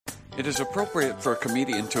It is appropriate for a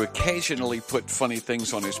comedian to occasionally put funny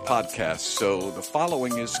things on his podcast, so the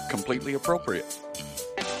following is completely appropriate.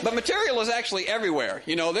 But material is actually everywhere.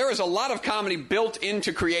 You know, there is a lot of comedy built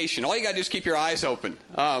into creation. All you got to do is keep your eyes open.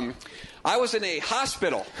 I was in a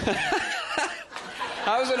hospital.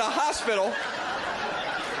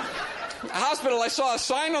 I saw a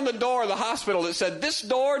sign on the door of the hospital that said, "This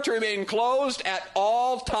door to remain closed at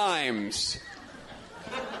all times."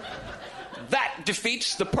 That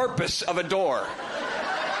defeats the purpose of a door.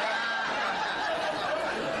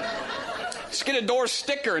 Just get a door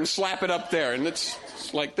sticker and slap it up there, and it's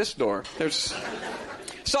like this door.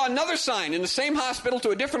 Saw another sign in the same hospital to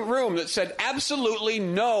a different room that said, "Absolutely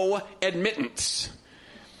no admittance."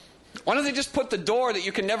 Why don't they just put the door that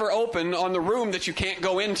you can never open on the room that you can't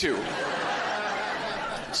go into?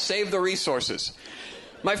 Save the resources.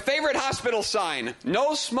 My favorite hospital sign: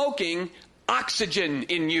 "No smoking, oxygen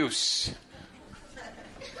in use."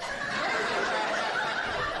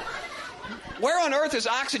 Where on earth is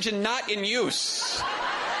oxygen not in use?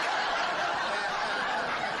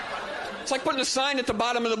 It's like putting a sign at the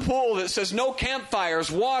bottom of the pool that says, "No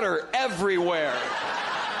campfires, water everywhere."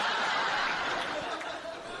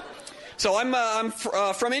 So I'm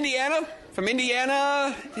from Indiana. From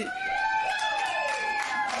Indiana.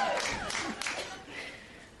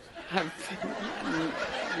 I have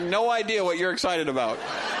no idea what you're excited about.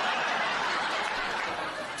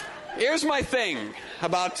 Here's my thing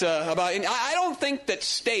about I don't think that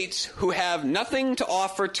states who have nothing to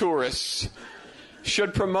offer tourists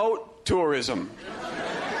should promote tourism.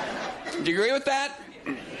 Do you agree with that?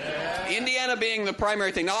 Indiana being the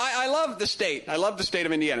primary thing. Now, I love the state. I love the state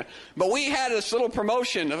of Indiana. But we had this little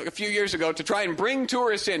promotion a few years ago to try and bring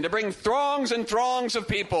tourists in, to bring throngs and throngs of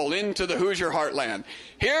people into the Hoosier heartland.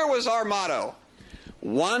 Here was our motto: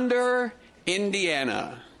 Wander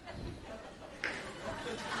Indiana.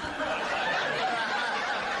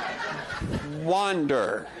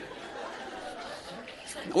 Wander.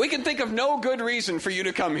 We can think of no good reason for you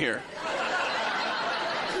to come here.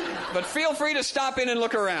 But feel free to stop in and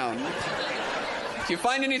look around. If you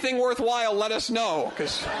find anything worthwhile, let us know.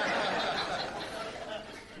 Because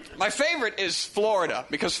my favorite is Florida,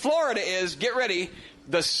 because Florida is, get ready,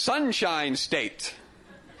 the sunshine state.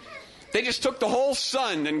 They just took the whole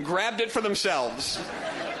sun and grabbed it for themselves.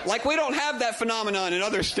 Like we don't have that phenomenon in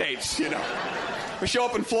other states, you know. We show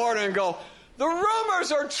up in Florida and go, "The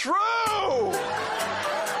rumors are true!"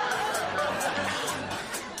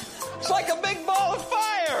 It's like a big